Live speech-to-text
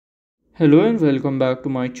Hello and welcome back to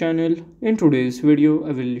my channel. In today's video,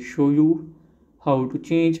 I will show you how to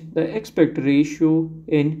change the aspect ratio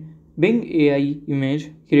in Bing AI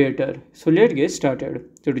image creator. So let's get started.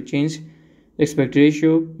 So to change the aspect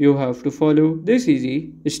ratio, you have to follow these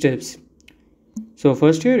easy steps. So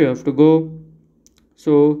first here you have to go.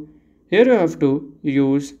 So here you have to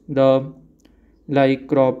use the like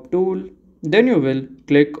crop tool. Then you will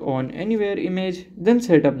click on anywhere image, then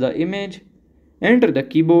set up the image, enter the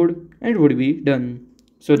keyboard and would be done.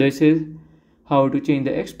 So this is how to change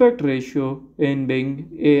the aspect ratio in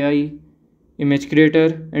Bing AI image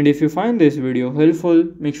creator. And if you find this video helpful,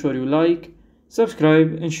 make sure you like,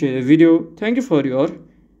 subscribe and share the video. Thank you for your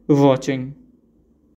watching.